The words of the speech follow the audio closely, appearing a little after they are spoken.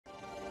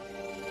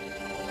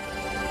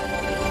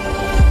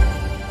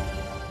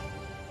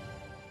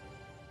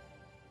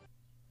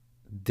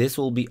this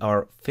will be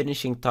our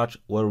finishing touch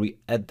where we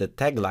add the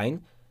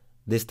tagline,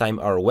 this time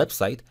our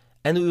website,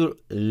 and we will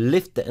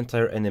lift the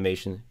entire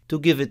animation to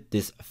give it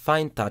this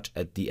fine touch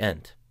at the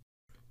end.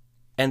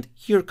 And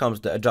here comes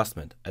the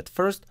adjustment. At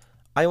first,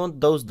 I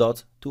want those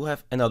dots to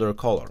have another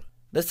color,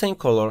 the same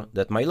color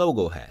that my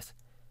logo has.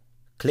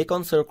 Click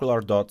on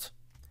circular dots,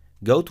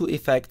 go to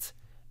effects,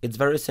 it's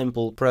very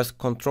simple, press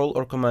Ctrl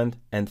or Command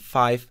and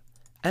 5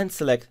 and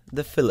select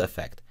the fill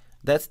effect.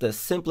 That's the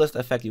simplest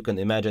effect you can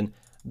imagine,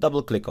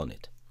 double click on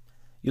it.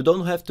 You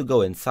don't have to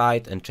go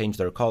inside and change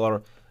their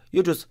color,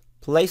 you just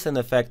place an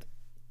effect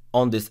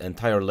on this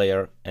entire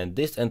layer and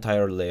this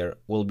entire layer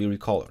will be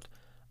recolored.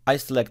 I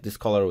select this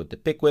color with the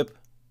pick whip,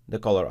 the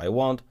color I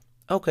want,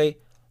 okay,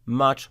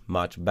 much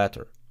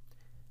better.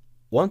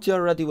 Once you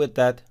are ready with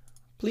that,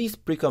 please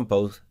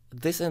pre-compose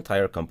this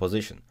entire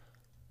composition.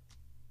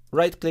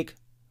 Right click,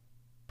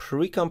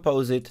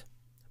 pre-compose it,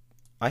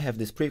 I have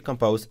this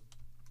pre-compose,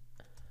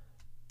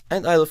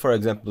 and I'll for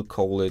example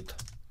call it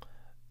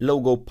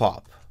logo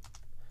pop.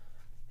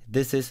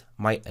 This is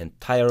my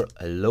entire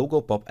logo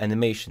pop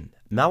animation.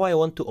 Now I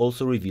want to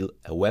also reveal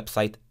a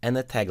website and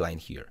a tagline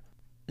here.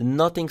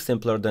 Nothing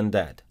simpler than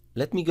that.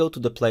 Let me go to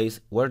the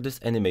place where this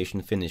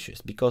animation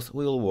finishes, because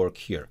we will work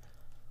here.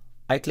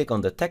 I click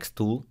on the text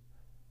tool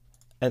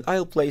and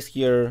I'll place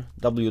here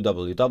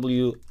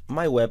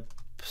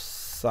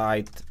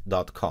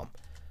www.mywebsite.com.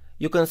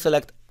 You can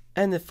select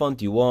any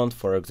font you want,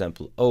 for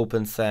example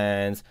Open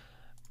Sans,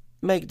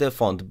 make the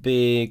font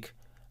big,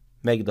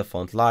 make the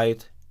font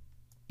light.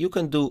 You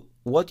can do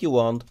what you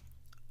want.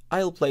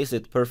 I'll place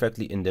it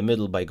perfectly in the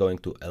middle by going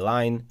to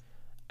align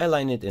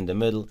it in the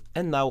middle,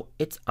 and now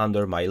it's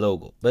under my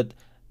logo, but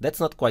that's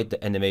not quite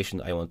the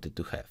animation I wanted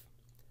to have.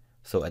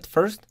 So at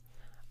first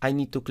I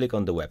need to click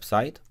on the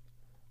website,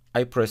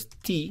 I press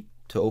T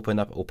to open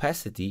up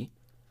opacity,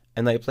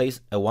 and I place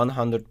a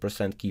 100%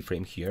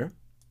 keyframe here.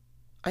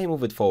 I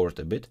move it forward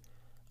a bit,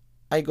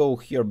 I go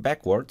here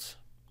backwards,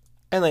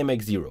 and I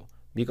make 0,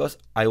 because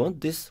I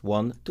want this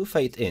one to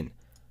fade in.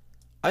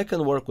 I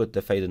can work with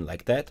the fade in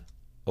like that,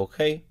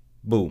 okay,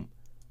 boom.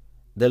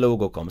 The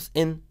logo comes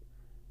in,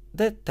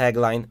 the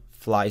tagline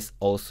flies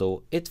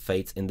also, it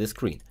fades in the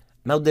screen.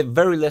 Now the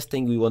very last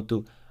thing we want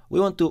to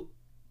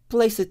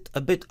place it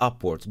a bit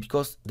upwards,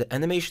 because the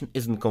animation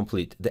isn't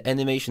complete. The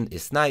animation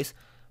is nice,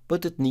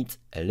 but it needs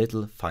a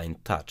little fine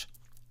touch.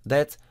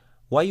 That's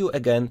why you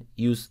again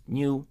use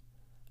new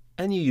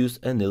and you use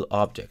a nil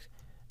object.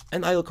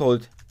 And I'll call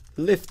it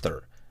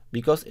lifter,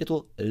 because it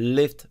will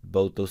lift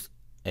both those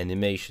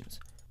animations.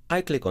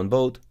 I click on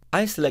both,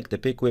 I select the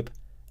pick whip,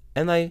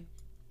 and I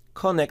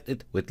connect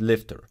it with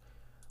lifter.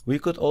 We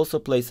could also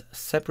place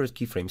separate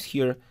keyframes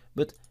here,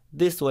 but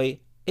this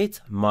way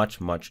it's much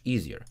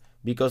easier,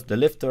 because the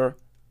lifter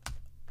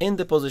in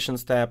the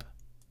positions tab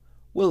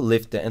will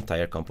lift the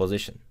entire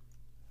composition.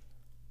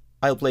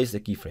 I'll place the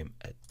keyframe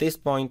at this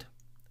point,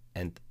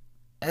 and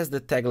as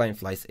the tagline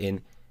flies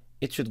in,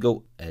 it should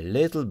go a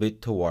little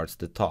bit towards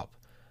the top,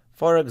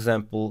 for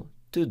example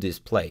to this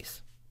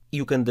place.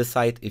 You can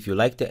decide if you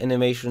like the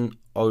animation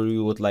or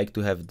you would like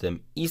to have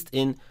them eased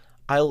in.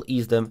 I'll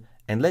ease them,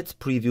 and let's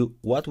preview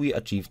what we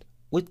achieved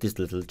with this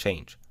little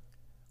change.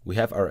 We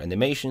have our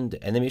animation,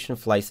 the animation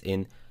flies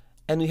in,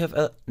 and we have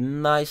a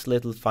nice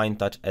little fine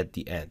touch at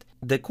the end.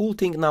 The cool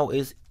thing now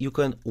is you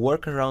can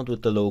work around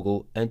with the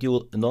logo and you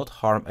will not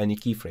harm any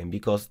keyframe,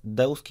 because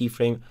those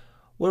keyframes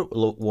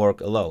will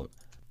work alone.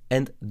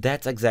 And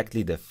that's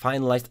exactly the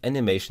finalized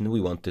animation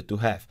we wanted to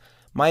have.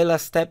 My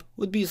last step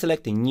would be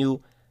selecting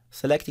new,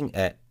 selecting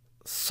a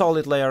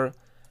solid layer,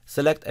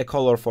 select a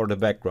color for the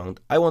background.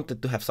 I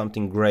wanted to have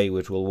something gray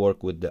which will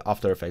work with the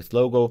After Effects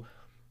logo.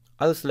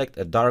 I'll select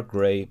a dark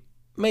gray,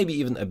 maybe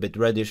even a bit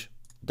reddish,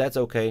 that's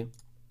okay.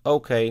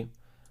 Okay,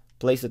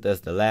 place it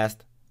as the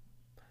last.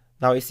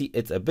 Now I see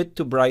it's a bit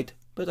too bright,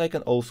 but I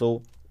can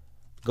also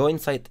go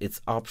inside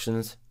its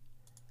options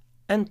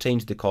and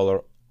change the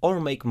color or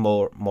make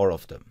more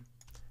of them.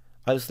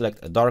 I'll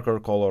select a darker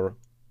color,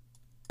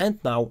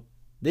 and now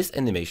this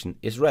animation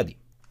is ready.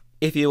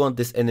 If you want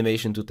this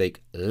animation to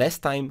take less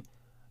time,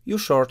 you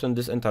shorten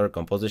this entire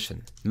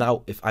composition.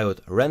 Now if I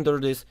would render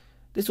this,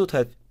 this would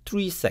have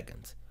 3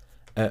 seconds.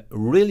 A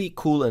really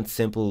cool and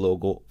simple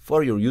logo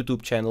for your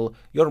YouTube channel,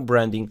 your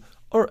branding,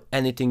 or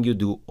anything you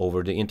do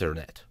over the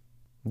internet.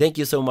 Thank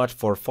you so much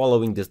for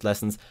following these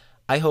lessons.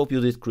 I hope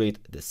you did create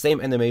the same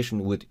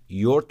animation with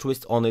your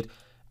twist on it.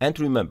 And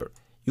remember,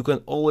 you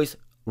can always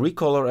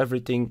recolor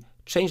everything,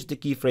 change the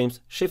keyframes,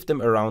 shift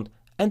them around,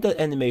 and the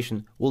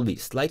animation will be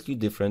slightly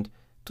different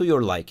to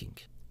your liking.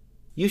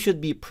 You should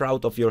be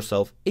proud of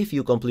yourself if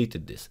you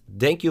completed this.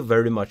 Thank you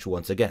very much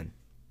once again.